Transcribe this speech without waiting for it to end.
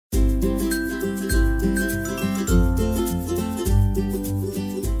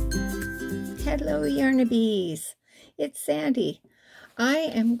Hello Yarnabees, it's Sandy. I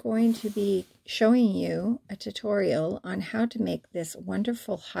am going to be showing you a tutorial on how to make this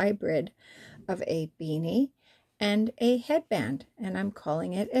wonderful hybrid of a beanie and a headband, and I'm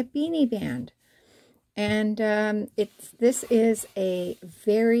calling it a beanie band. And this is a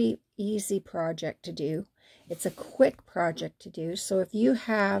very easy project to do. It's a quick project to do, so if you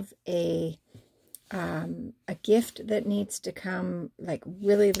have a gift that needs to come like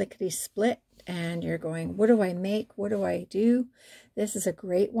really lickety split and you're going, what do I make? What do I do? This is a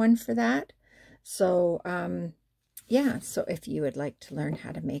great one for that. So yeah, so if you would like to learn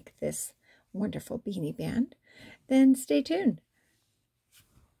how to make this wonderful beanie band, then stay tuned.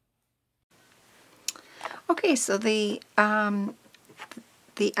 Okay, so the items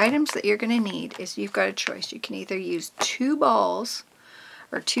that you're going to need is, you've got a choice. You can either use 2 balls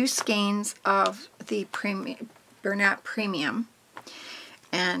or 2 skeins of the Bernat Premium,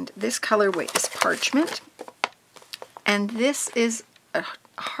 and this colorway is parchment, and this is a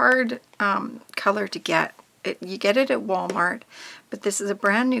hard color to get. You get it at Walmart, but this is a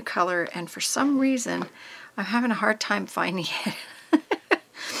brand new color, and for some reason I'm having a hard time finding it.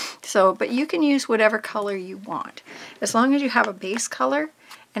 So, but you can use whatever color you want, as long as you have a base color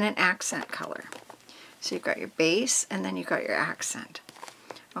and an accent color. So you've got your base and then you've got your accent.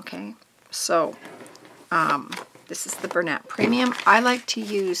 Okay, so this is the Bernat Premium. I like to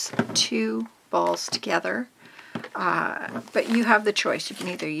use 2 balls together, but you have the choice. You can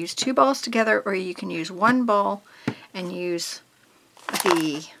either use 2 balls together, or you can use 1 ball and use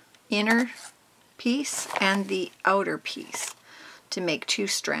the inner piece and the outer piece to make 2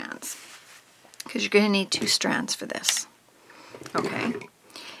 strands, because you're going to need 2 strands for this. Okay,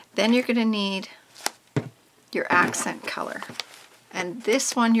 then you're going to need your accent color. And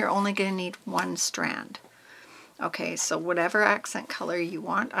this one, you're only going to need 1 strand. Okay, so whatever accent color you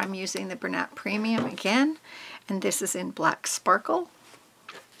want. I'm using the Bernat Premium again, and this is in Black Sparkle.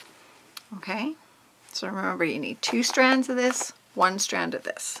 Okay, so remember, you need 2 strands of this, 1 strand of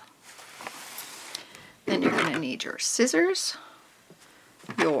this. Then you're going to need your scissors,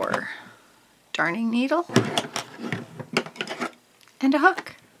 your darning needle, and a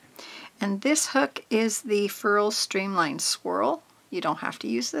hook. And this hook is the Furl Streamline Swirl. You don't have to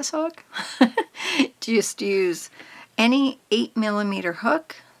use this hook. Just use any 8mm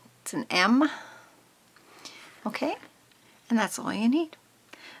hook. It's an M. Okay, and that's all you need.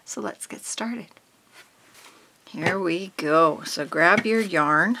 So let's get started. Here we go. So grab your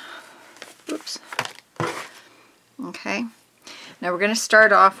yarn. Oops. Okay. Now we're going to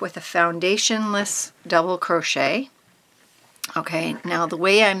start off with a foundationless double crochet. Okay, now the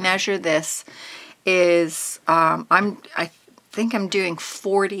way I measure this is I think I'm doing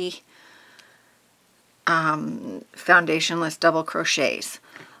 40 foundationless double crochets,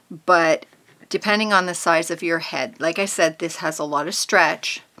 but depending on the size of your head, like I said, this has a lot of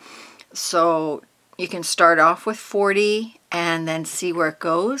stretch, so you can start off with 40 and then see where it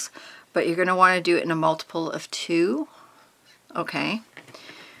goes, but you're going to want to do it in a multiple of 2. Okay,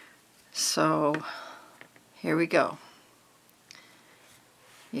 so here we go.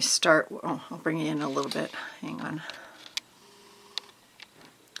 You start, oh, I'll bring you in a little bit, hang on.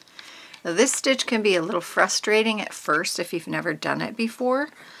 Now this stitch can be a little frustrating at first if you've never done it before,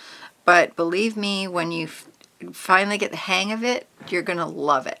 but believe me, when you finally get the hang of it, you're going to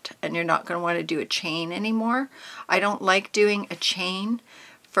love it, and you're not going to want to do a chain anymore. I don't like doing a chain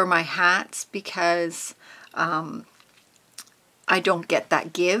for my hats because I don't get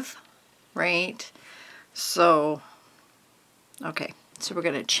that give, right? So, okay, so we're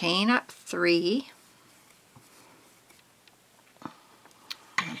going to chain up 3.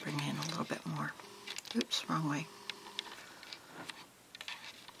 I'm going to bring in a little bit more. Oops, wrong way.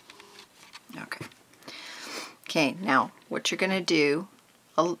 Okay. Okay, now what you're going to do,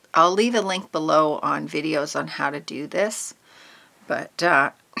 I'll leave a link below on videos on how to do this, but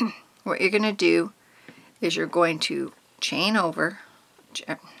what you're going to do is you're going to chain over,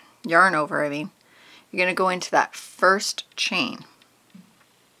 yarn over, I mean. You're going to go into that first chain.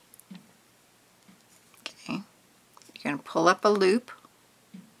 Okay. You're going to pull up a loop.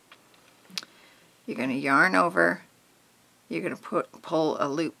 You're going to yarn over. You're going to pull a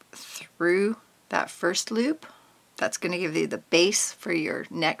loop through that first loop. That's going to give you the base for your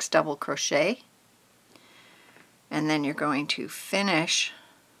next double crochet. And then you're going to finish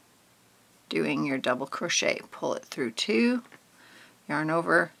doing your double crochet. Pull it through 2, yarn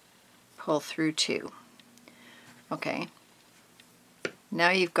over, pull through 2. Okay, now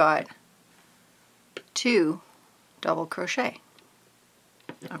you've got 2 double crochet.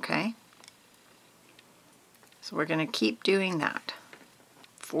 Okay, so we're going to keep doing that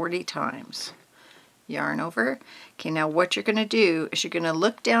 40 times. yarn over. Okay, now what you're going to do is you're going to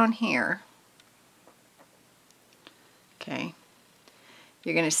look down here. Okay,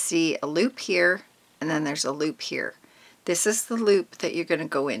 you're going to see a loop here, and then there's a loop here. This is the loop that you're going to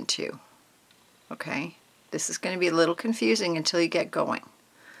go into. Okay, this is going to be a little confusing until you get going.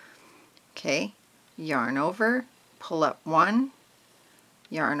 Okay, yarn over, pull up 1,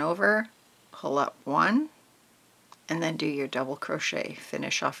 yarn over, pull up 1, and then do your double crochet.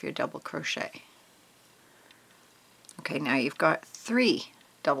 Finish off your double crochet. Okay, now you've got 3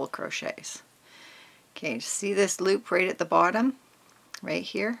 double crochets. Okay, see this loop right at the bottom, right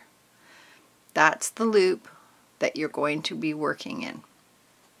here? That's the loop that you're going to be working in.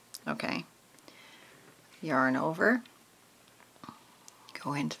 Okay, yarn over,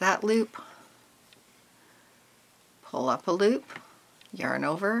 go into that loop, pull up a loop, yarn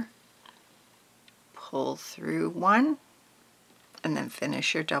over, pull through 1, and then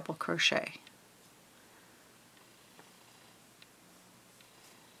finish your double crochet.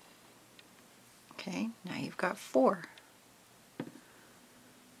 Okay, now you've got 4.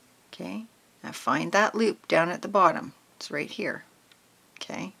 Okay, now find that loop down at the bottom. It's right here.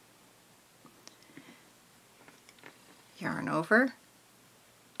 Okay, yarn over,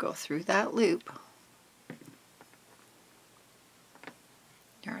 go through that loop,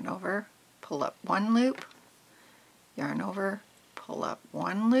 yarn over, pull up 1 loop, yarn over, pull up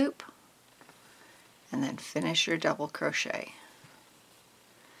 1 loop, and then finish your double crochet.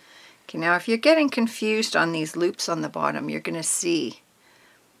 Okay, now if you're getting confused on these loops on the bottom, you're going to see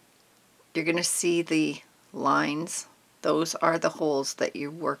the lines. Those are the holes that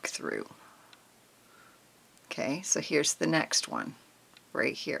you work through. Okay, so here's the next one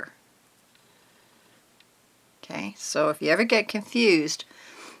right here. Okay, so if you ever get confused,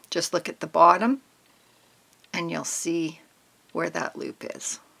 just look at the bottom and you'll see where that loop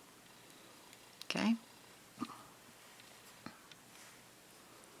is. Okay,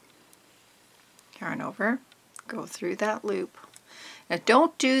 yarn over, go through that loop. Now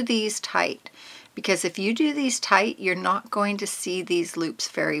don't do these tight, because if you do these tight, you're not going to see these loops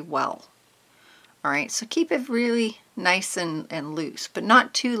very well. Alright, so keep it really nice and loose, but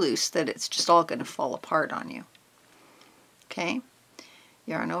not too loose that it's just all going to fall apart on you. Okay,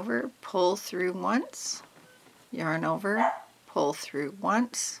 yarn over, pull through once, yarn over, pull through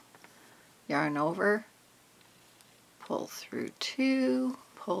once, yarn over, pull through 2,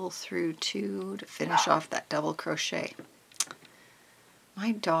 pull through 2 to finish off that double crochet.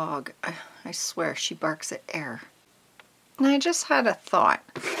 My dog, I swear, she barks at air. And I just had a thought.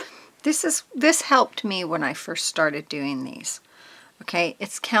 This helped me when I first started doing these. Okay,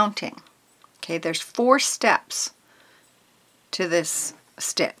 it's counting. Okay, there's 4 steps to this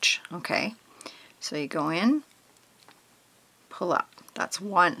stitch. Okay, so you go in, pull up. That's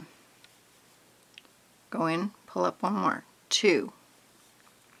 1. Go in, pull up 1 more. 2.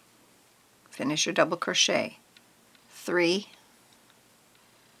 Finish your double crochet. 3,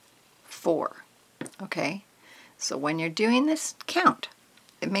 4. Okay, so when you're doing this, count.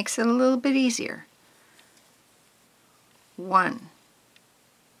 It makes it a little bit easier. 1,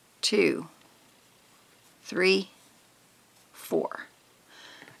 2, 3, 4.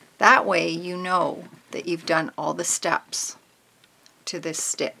 That way you know that you've done all the steps to this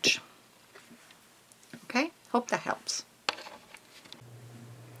stitch. Okay, hope that helps.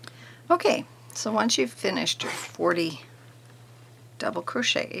 Okay, so once you've finished your 40 double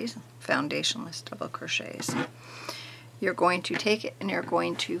crochets, foundationless double crochets, you're going to take it and you're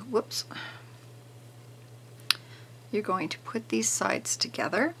going to, you're going to put these sides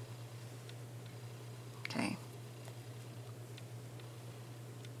together. Okay.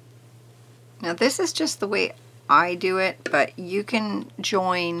 Now this is just the way I do it, but you can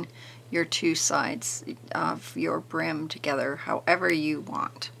join your 2 sides of your brim together however you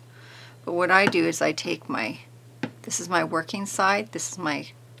want. But what I do is I take this is my working side, this is the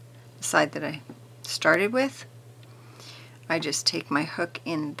side that I started with. I just take my hook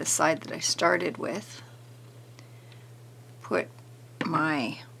in the side that I started with, put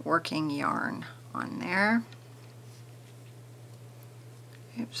my working yarn on there.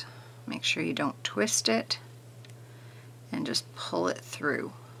 Oops, make sure you don't twist it, and just pull it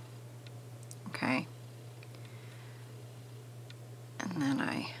through. Okay, and then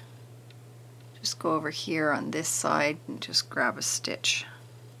I just go over here on this side and just grab a stitch.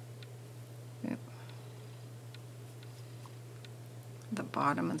 Oop. The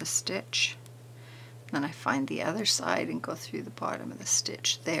bottom of the stitch. Then I find the other side and go through the bottom of the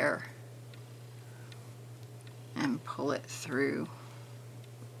stitch there and pull it through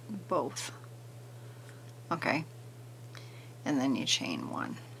both. Okay, and then you chain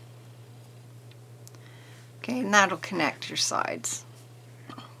 1. Okay, and that'll connect your sides.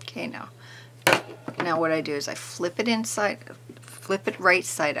 Okay, now what I do is I flip it right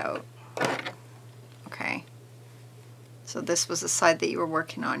side out. Okay, so this was the side that you were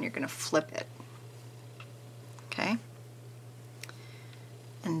working on. You're going to flip it. Okay,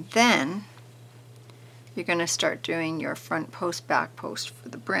 and then you're going to start doing your front post, back post for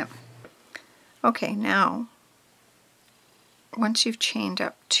the brim. Okay, now once you've chained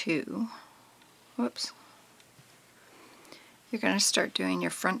up 2, whoops, you're going to start doing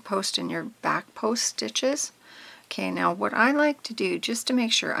your front post and your back post stitches. Okay, now what I like to do, just to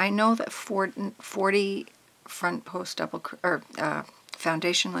make sure, I know that 40 front post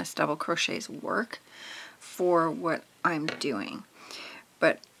foundationless double crochets work for what I'm doing,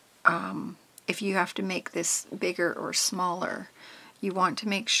 but if you have to make this bigger or smaller, you want to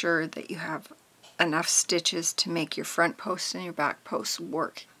make sure that you have enough stitches to make your front post and your back post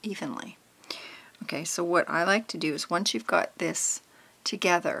work evenly. Okay, so what I like to do is once you've got this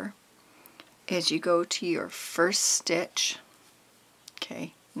together, is you go to your first stitch.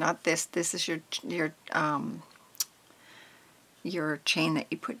 Okay, not this. This is your chain that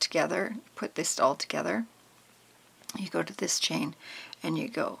you put together. Put this all together. You go to this chain and you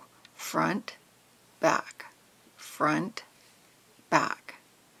go front, back, front, back,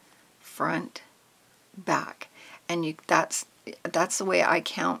 front, back, and that's the way I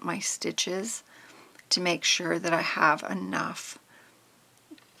count my stitches to make sure that I have enough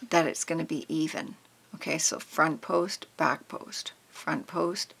that it's going to be even. Okay, so front post, back post, front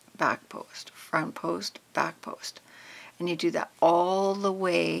post, back post, front post, back post, and you do that all the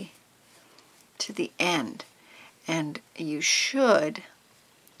way to the end, and you should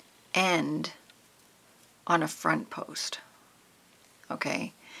end on a front post.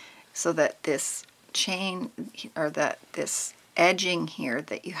 Okay, so that this chain, or that this edging here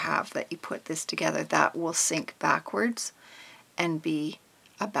that you have, that you put this together, that will sink backwards and be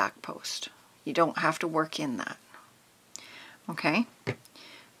a back post. You don't have to work in that. Okay,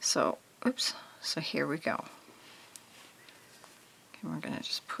 so oops, so here we go. Okay, we're going to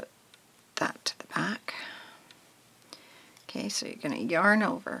just put that to the back. Okay, so you're going to yarn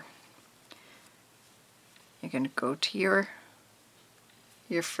over. You're going to go to your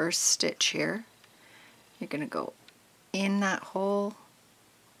first stitch here. You're going to go in that hole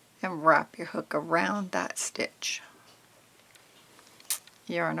and wrap your hook around that stitch.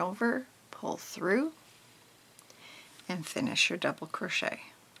 Yarn over, pull through, and finish your double crochet.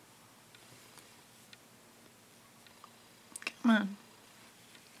 Come on.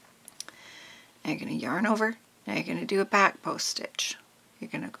 Now you're going to yarn over. Now you're going to do a back post stitch.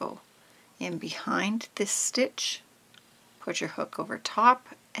 You're going to go in behind this stitch, put your hook over top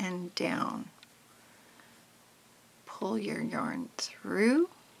and down. Pull your yarn through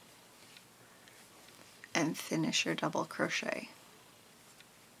and finish your double crochet.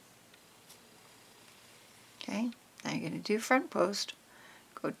 Okay, now you're going to do front post,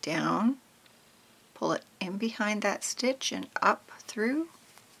 go down, pull it in behind that stitch and up through,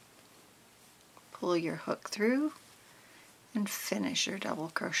 pull your hook through and finish your double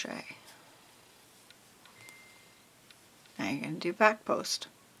crochet. Now you're going to do back post.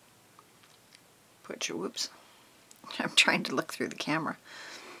 Put your, whoops, I'm trying to look through the camera.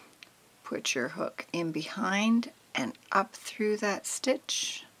 Put your hook in behind and up through that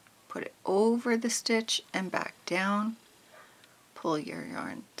stitch. Put it over the stitch and back down. Pull your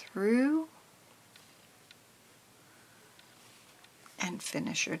yarn through and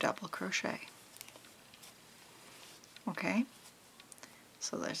finish your double crochet. Okay,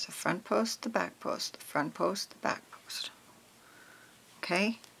 so there's the front post, the back post, the front post, the back post.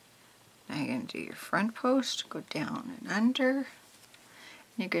 Okay, now you're going to do your front post, go down and under, and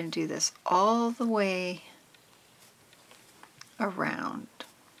you're going to do this all the way around.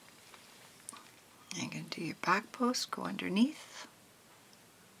 You're going to do your back post, go underneath,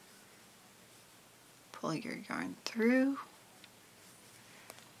 pull your yarn through,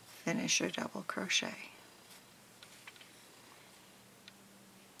 finish your double crochet.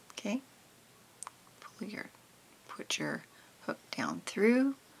 Okay, put your hook down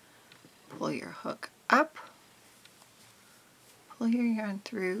through, pull your hook up, pull your yarn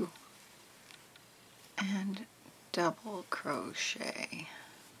through, and double crochet.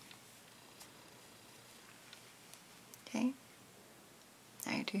 Okay,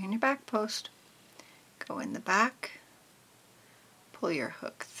 now you're doing your back post. Go in the back, pull your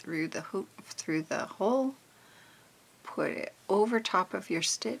hook through the hole, put it over top of your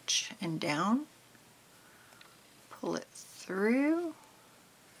stitch and down, pull it through,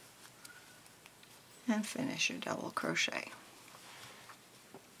 and finish your double crochet.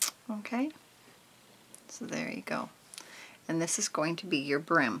 Okay, So there you go. And this is going to be your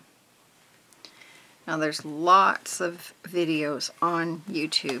brim. Now there's lots of videos on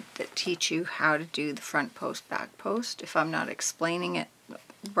YouTube that teach you how to do the front post, back post. If I'm not explaining it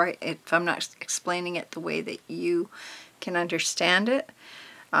right, if I'm not explaining it the way that you can understand it,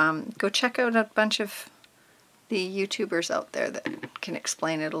 go check out a bunch of the YouTubers out there that can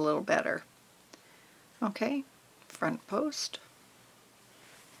explain it a little better. Okay, front post.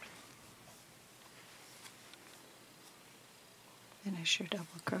 Finish your double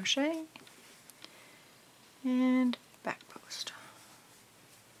crochet. And back post.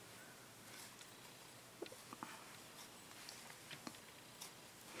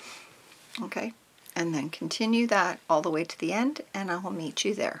 Okay, and then continue that all the way to the end, and I'll meet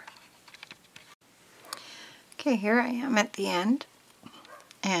you there. Okay, here I am at the end,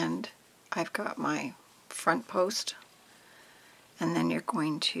 and I've got my front post, and then you're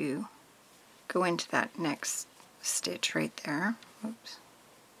going to go into that next stitch right there. Oops.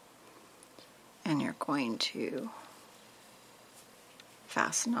 And you're going to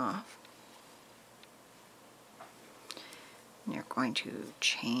fasten off. And you're going to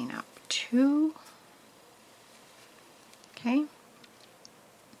chain up 2. Okay.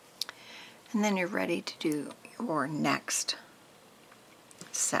 And then you're ready to do your next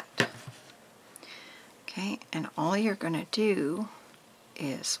set. Okay, and all you're going to do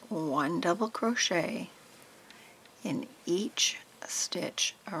is 1 double crochet in each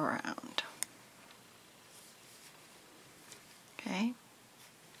stitch around. Okay,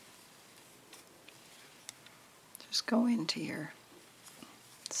 just go into your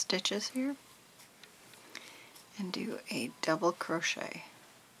stitches here and do a double crochet.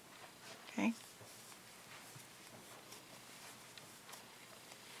 Okay,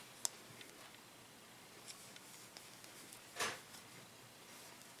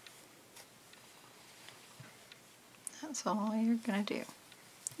 that's all you're going to do.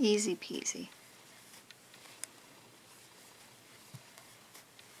 Easy peasy.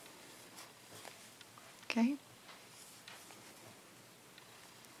 Okay.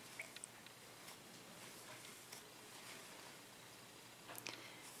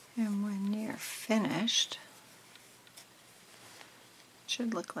 And when you're finished, it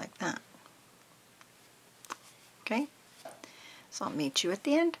should look like that. Okay. So I'll meet you at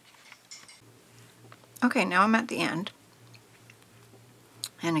the end. Okay, now I'm at the end.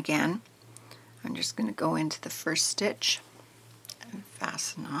 And again, I'm just going to go into the first stitch and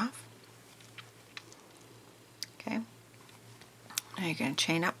fasten off. Okay, now you're going to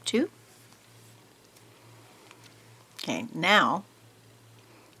chain up 2. Okay, now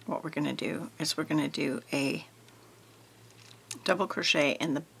what we're going to do is we're going to do a double crochet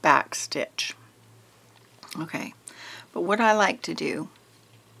in the back stitch. Okay, but what I like to do,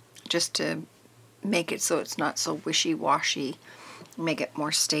 just to make it so it's not so wishy-washy, make it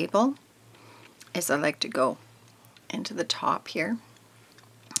more stable, is I like to go into the top here,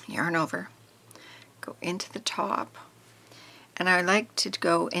 yarn over, go into the top, and I like to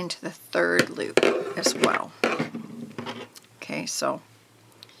go into the 3rd loop as well. Okay, so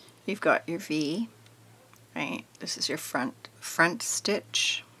you've got your V, right? This is your front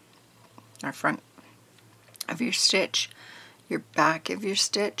stitch, or front of your stitch, your back of your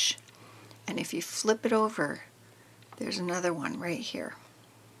stitch, and if you flip it over, there's another one right here.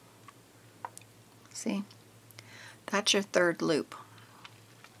 See? That's your 3rd loop.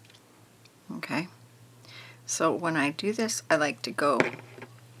 Okay? So when I do this, I like to go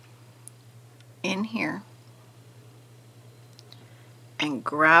in here and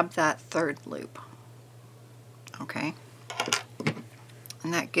grab that 3rd loop. Okay?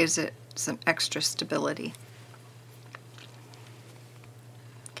 And that gives it some extra stability.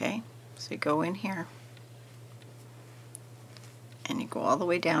 Okay? So you go in here and you go all the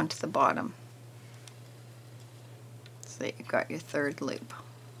way down to the bottom. So that you've got your 3rd loop.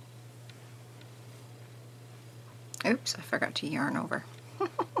 Oops, I forgot to yarn over.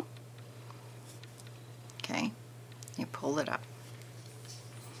 Okay, you pull it up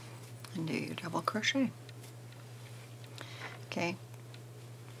and do your double crochet. Okay,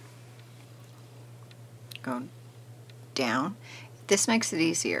 go down. This makes it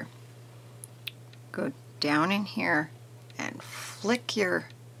easier. Go down in here and flick your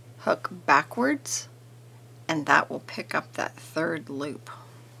hook backwards, and that will pick up that 3rd loop.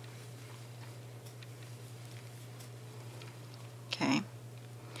 Okay,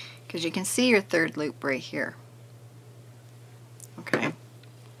 because you can see your 3rd loop right here. Okay,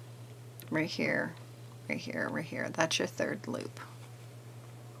 right here, right here, right here. That's your 3rd loop.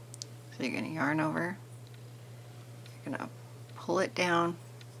 So you're going to yarn over, you're going to pull it down,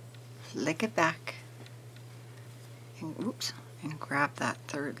 flick it back, and grab that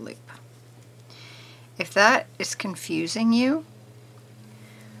third loop. If that is confusing you,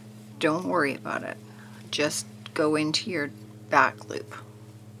 don't worry about it. Just go into your back loop.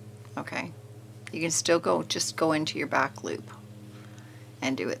 Okay? You can still just go into your back loop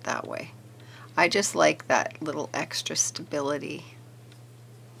and do it that way. I just like that little extra stability.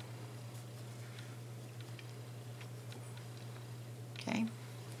 Okay?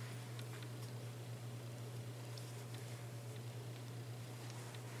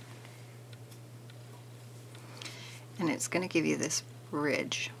 And it's going to give you this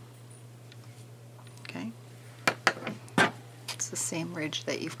ridge. Okay? It's the same ridge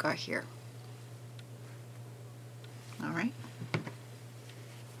that you've got here. All right?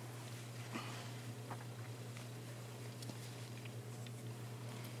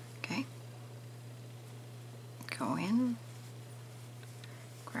 Okay. Go in,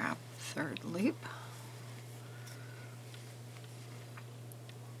 grab third loop,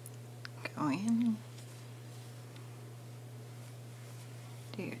 go in,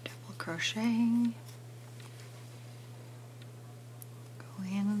 do your double crochet, go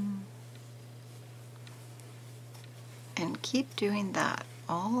in, and keep doing that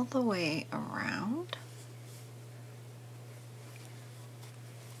all the way around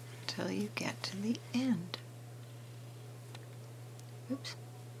until you get to the end. Oops.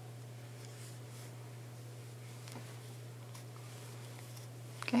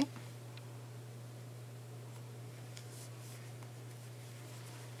 Okay.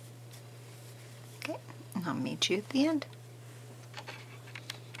 Okay, and I'll meet you at the end.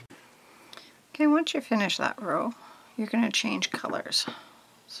 Okay, once you finish that row, you're going to change colors.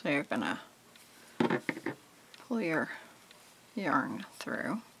 So you're going to pull your yarn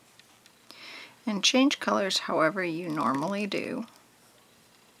through and change colors however you normally do.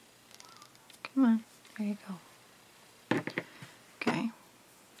 Come on, there you go. Okay.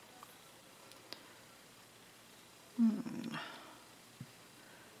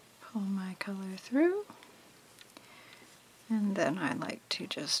 Pull my color through, and then I like to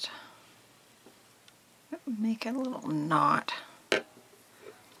just make a little knot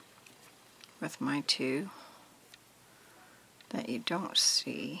with my two that you don't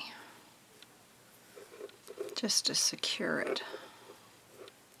see, just to secure it.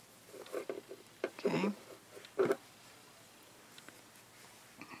 Okay.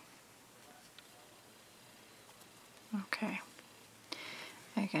 Okay.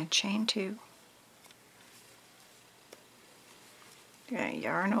 I'm going to chain two. You're going to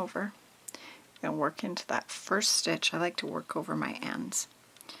yarn over. You're going to work into that first stitch. I like to work over my ends.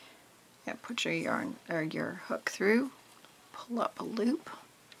 Yeah, put your yarn or your hook through, pull up a loop,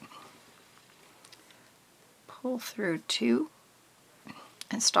 pull through two,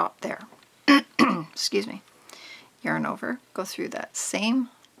 and stop there. Excuse me. Yarn over, go through that same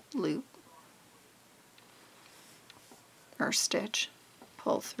loop or stitch,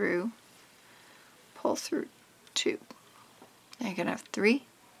 pull through two. Now you're going to have three,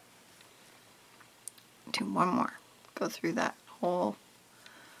 do one more. Go through that whole,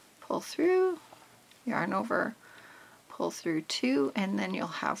 pull through, yarn over, pull through two, and then you'll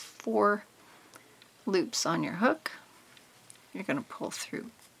have 4 loops on your hook. You're going to pull through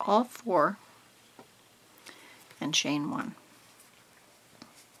all 4 and chain 1.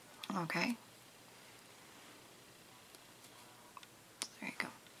 Okay. There you go.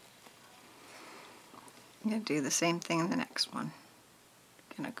 I'm going to do the same thing in the next one.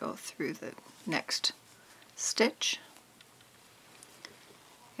 I'm going to go through the next stitch,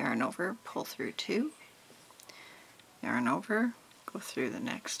 yarn over, pull through 2, yarn over, go through the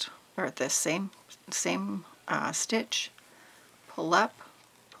next, or the same stitch, pull up,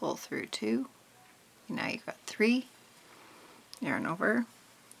 pull through 2. Now you've got 3, yarn over,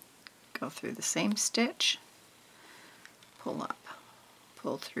 go through the same stitch, pull up,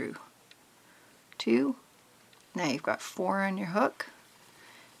 pull through 2. Now you've got 4 on your hook.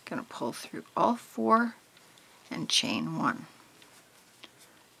 Going to pull through all 4 and chain 1.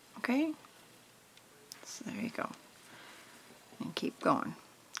 Okay? So there you go. And keep going.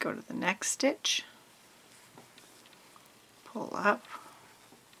 Go to the next stitch, pull up,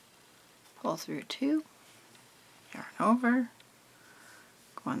 pull through 2, yarn over,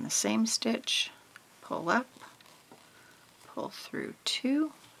 go on the same stitch, pull up, pull through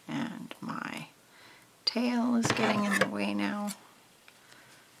 2, and my tail is getting in the way now,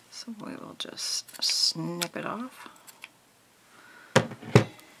 so we will just snip it off.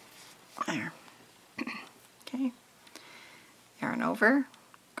 There. Okay. Yarn over,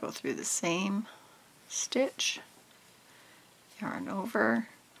 go through the same stitch, yarn over,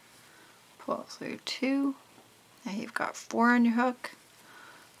 pull through 2, Now you've got 4 on your hook,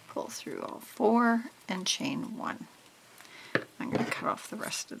 pull through all 4 and chain 1. I'm going to cut off the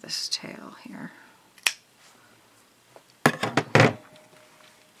rest of this tail here.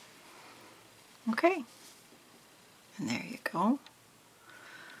 Okay, and there you go.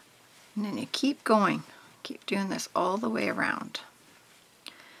 And then you keep going. Keep doing this all the way around.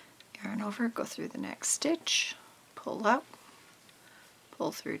 Yarn over, go through the next stitch, pull up,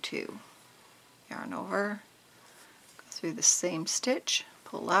 pull through 2. Yarn over, go through the same stitch,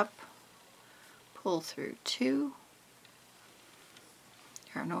 pull up, pull through 2.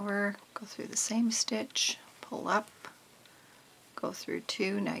 Yarn over, go through the same stitch, pull up, go through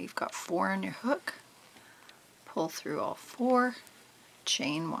 2. Now you've got 4 on your hook, pull through all 4,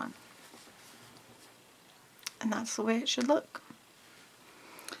 chain 1. And that's the way it should look.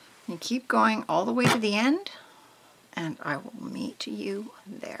 You keep going all the way to the end, and I will meet you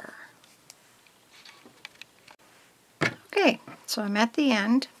there. Okay, so I'm at the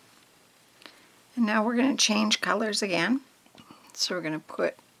end, and now we're going to change colors again. So we're going to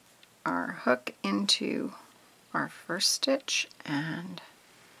put our hook into our first stitch and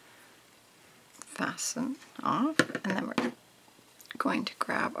fasten off, and then we're going to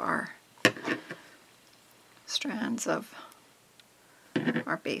grab our strands of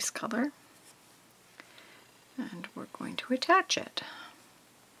our base color and we're going to attach it.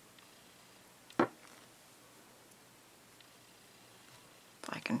 If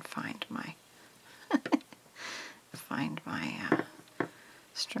I can find my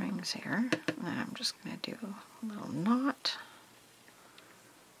strings here, and then I'm just going to do a little knot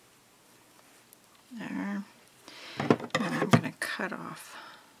there, and I'm going to cut off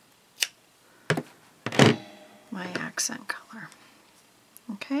my accent color.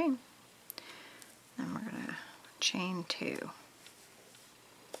 Okay, then we're going to chain 2.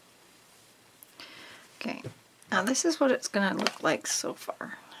 Okay, now this is what it's going to look like so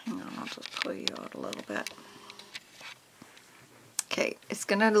far. Hang on, I'll just pull you out a little bit. Okay, it's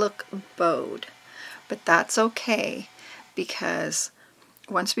going to look bowed, but that's okay because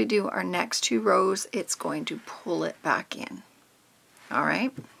once we do our next 2 rows, it's going to pull it back in. All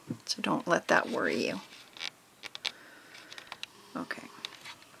right, so don't let that worry you. Okay,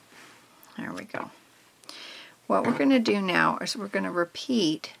 there we go. What we're going to do now is we're going to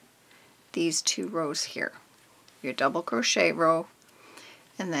repeat these 2 rows here. Your double crochet row,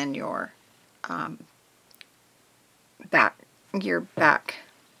 and then your back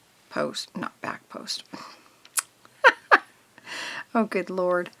post, not back post. Oh, good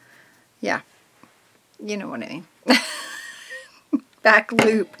Lord. Yeah, you know what I mean. Back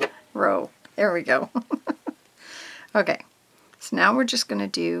loop row. There we go. Okay, so now we're just going to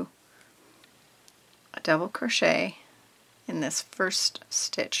do a double crochet in this first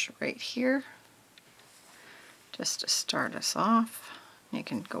stitch right here, just to start us off. You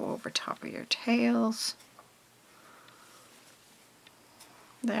can go over top of your tails.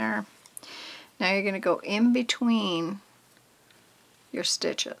 There. Now you're going to go in between your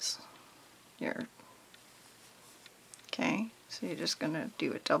stitches. Okay, so you're just going to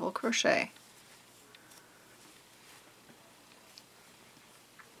do a double crochet.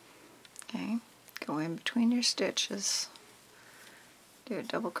 Okay, go in between your stitches, do a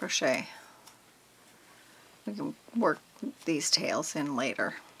double crochet. We can work these tails in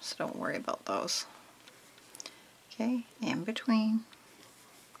later, so don't worry about those. Okay, in between,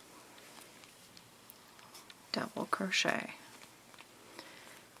 double crochet.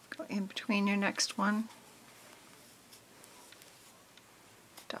 Go in between your next one,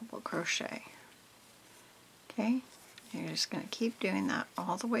 double crochet. Okay, you're just going to keep doing that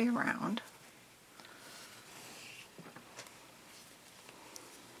all the way around.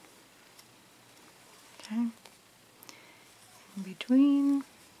 Okay, in between,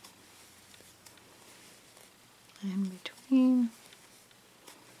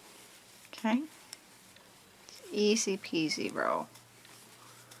 okay, easy peasy row.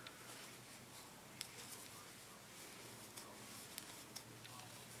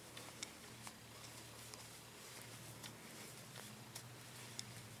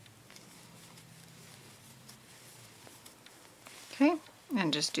 Okay,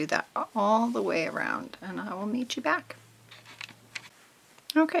 and just do that all the way around, and I will meet you back.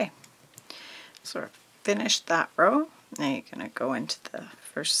 Okay, so finished that row. Now you're going to go into the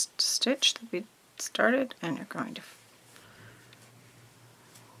first stitch that we started, and you're going to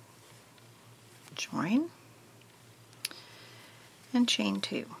join and chain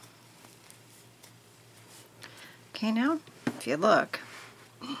 2. Okay, now if you look,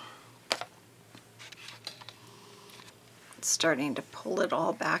 it's starting to pull it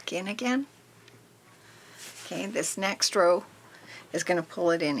all back in again. Okay, this next row is going to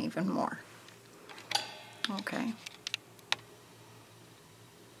pull it in even more. Okay.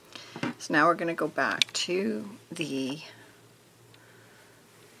 So now we're going to go back to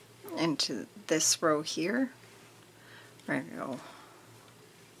into this row here. We're going to go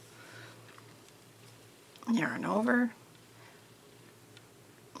yarn over.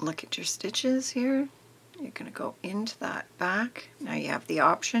 Look at your stitches here. You're going to go into that back. Now you have the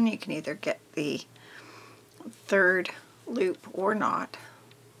option. You can either get the third loop or not.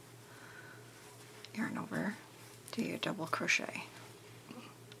 Yarn over, do your double crochet.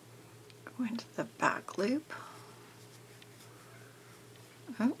 Go into the back loop.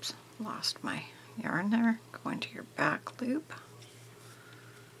 Oops, lost my yarn there. Go into your back loop.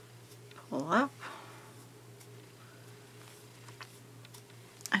 Pull up.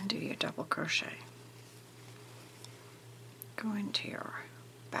 And do your double crochet. Go into your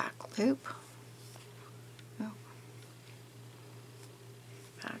back loop. Oh.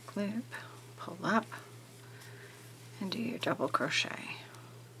 Back loop. Pull up. And do your double crochet.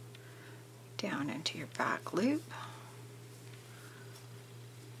 Down into your back loop.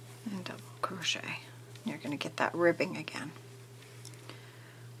 And double crochet. You're going to get that ribbing again.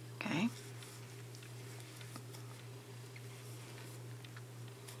 Okay.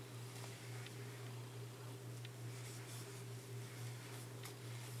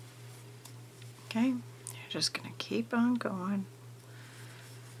 Okay, you're just going to keep on going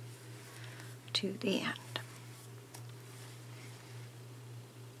to the end.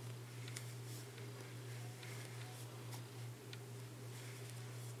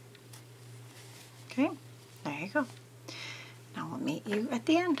 Okay, there you go. Now we'll meet you at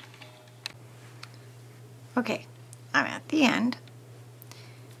the end. Okay, I'm at the end.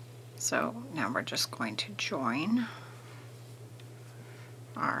 So now we're just going to join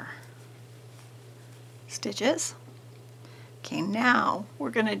our stitches. Okay, now we're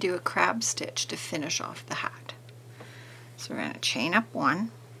going to do a crab stitch to finish off the hat. So we're going to chain up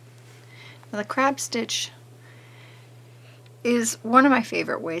one. Now the crab stitch is one of my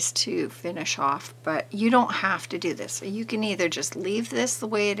favorite ways to finish off, but you don't have to do this. You can either just leave this the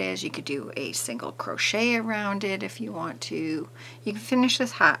way it is. You could do a single crochet around it if you want to. You can finish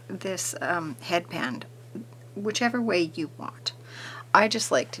this hat, this headband, whichever way you want. I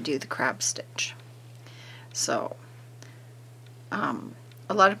just like to do the crab stitch. So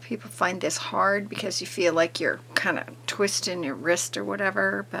a lot of people find this hard because you feel like you're kind of twisting your wrist or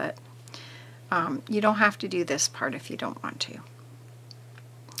whatever, but you don't have to do this part if you don't want to.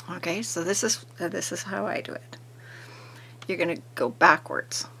 Okay, so this is how I do it. You're going to go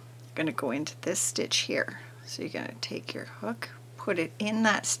backwards. You're going to go into this stitch here. So you're going to take your hook, put it in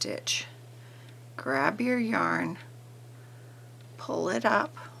that stitch, grab your yarn, pull it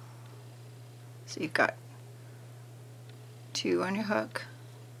up. So you've got 2 on your hook,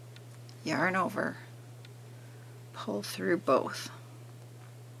 yarn over, pull through both.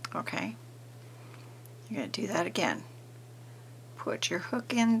 Okay, you're going to do that again. Put your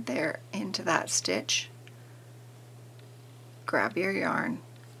hook in there into that stitch, grab your yarn,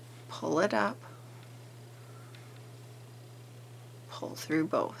 pull it up, pull through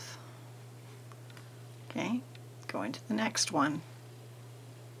both. Okay, go into the next one.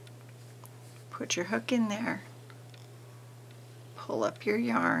 Put your hook in there, pull up your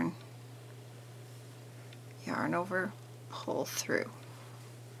yarn, yarn over, pull through.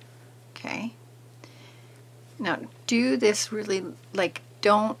 Okay, now do this really, like,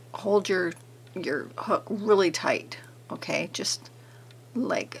 don't hold your hook really tight, okay, just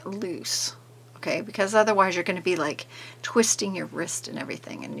like loose, okay, because otherwise you're going to be like twisting your wrist and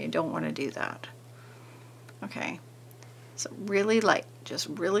everything, and you don't want to do that. Okay, so really light, just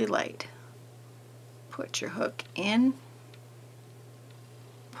really light. Put your hook in,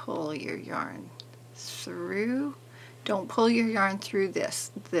 pull your yarn through. Don't pull your yarn through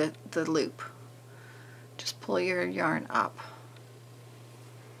this, the loop. Just pull your yarn up.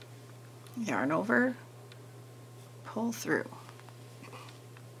 Yarn over, pull through.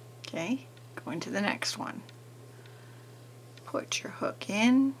 Okay, go into the next one. Put your hook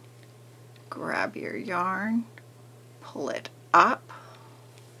in, grab your yarn, pull it up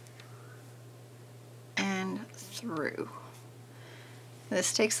and through.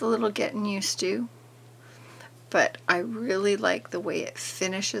 This takes a little getting used to, but I really like the way it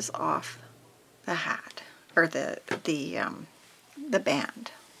finishes off the hat, or the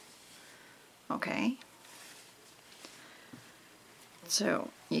band. Okay, so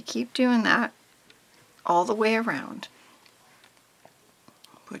you keep doing that all the way around.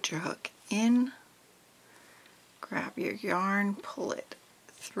 Put your hook in, grab your yarn, pull it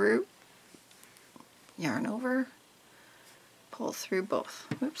through, yarn over, pull through both.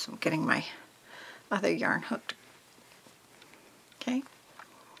 Oops, I'm getting my other yarn hooked. Okay,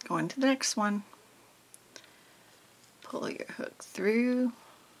 go into the next one. Pull your hook through,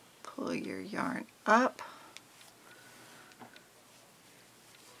 pull your yarn up,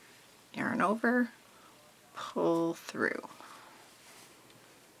 yarn over, pull through.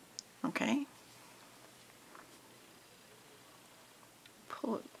 Okay.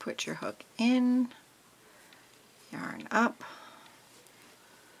 Put your hook in, yarn up,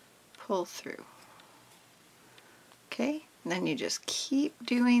 pull through. Okay, and then you just keep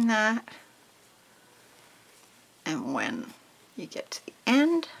doing that, and when you get to the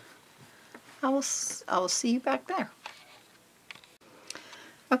end, I will see you back there.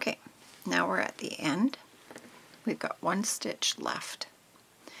 Okay, now we're at the end. We've got one stitch left.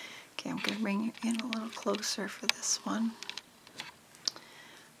 Okay, I'm going to bring you in a little closer for this one.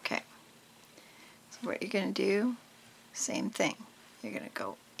 Okay, so what you're going to do, same thing. You're going to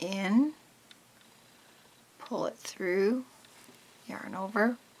go in, pull it through, yarn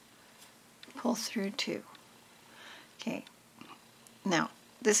over, pull through two. Okay, now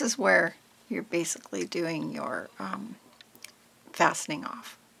this is where you're basically doing your fastening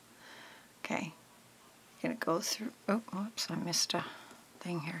off. Okay, you're going to go through, oh, oops, I missed a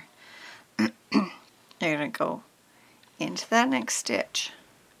thing here. You're going to go into that next stitch,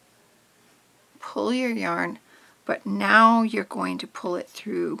 pull your yarn, but now you're going to pull it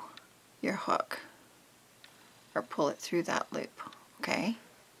through your hook, or pull it through that loop, okay?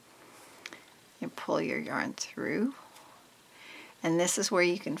 You pull your yarn through, and this is where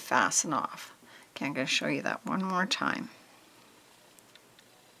you can fasten off. Okay, I'm going to show you that one more time.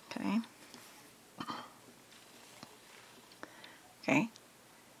 Okay. Okay.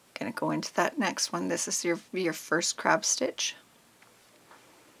 Going to go into that next one. This is your first crab stitch.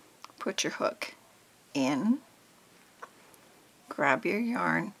 Put your hook in, grab your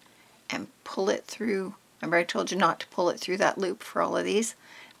yarn, and pull it through. Remember I told you not to pull it through that loop for all of these?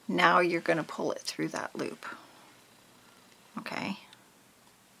 Now you're going to pull it through that loop. Okay?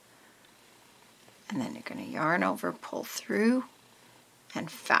 And then you're going to yarn over, pull through, and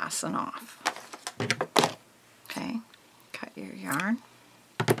fasten off. Okay? Cut your yarn.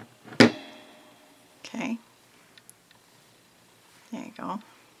 Okay, there you go.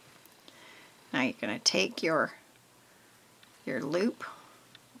 Now you're going to take your loop,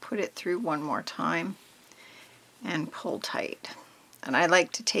 put it through one more time, and pull tight. And I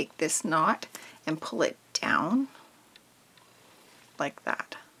like to take this knot and pull it down like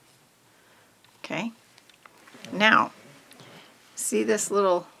that. Okay, now see this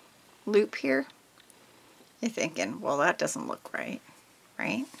little loop here? You're thinking, well, that doesn't look right,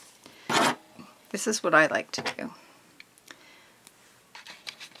 right? This is what I like to do.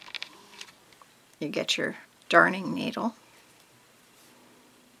 You get your darning needle.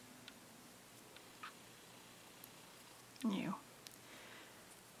 You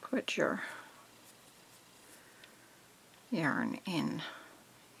put your yarn in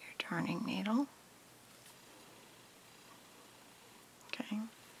your darning needle. Okay.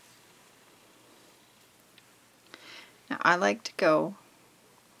 Now I like to go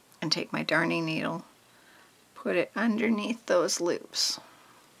and take my darning needle, put it underneath those loops.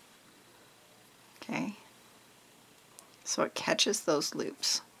 Okay, so it catches those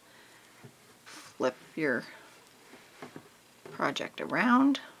loops. Flip your project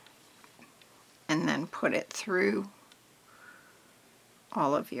around and then put it through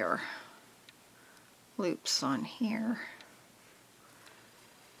all of your loops on here.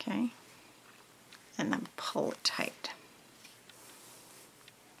 Okay, and then pull it tight.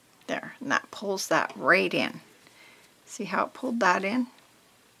 There, and that pulls that right in. See how it pulled that in?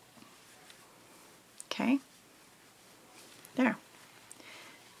 Okay, there.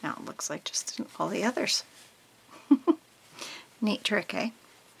 Now it looks like just all the others. Neat trick, eh?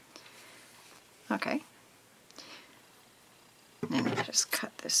 Okay. Then you just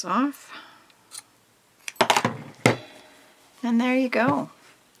cut this off. And there you go.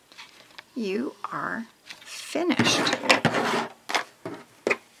 You are finished.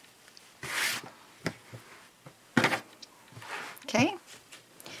 Okay, and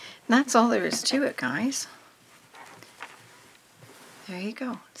that's all there is to it, guys. There you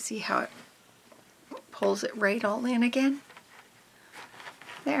go. See how it pulls it right all in again?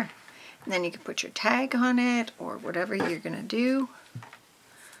 There. And then you can put your tag on it or whatever you're going to do.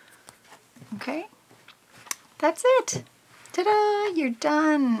 Okay, that's it. Ta-da! You're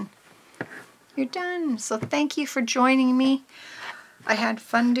done. You're done. So thank you for joining me. I had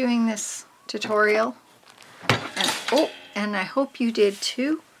fun doing this tutorial. And I hope you did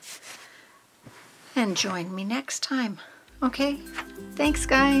too. and join me next time. Okay? Thanks,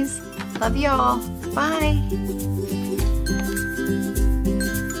 guys. Love you all. Bye.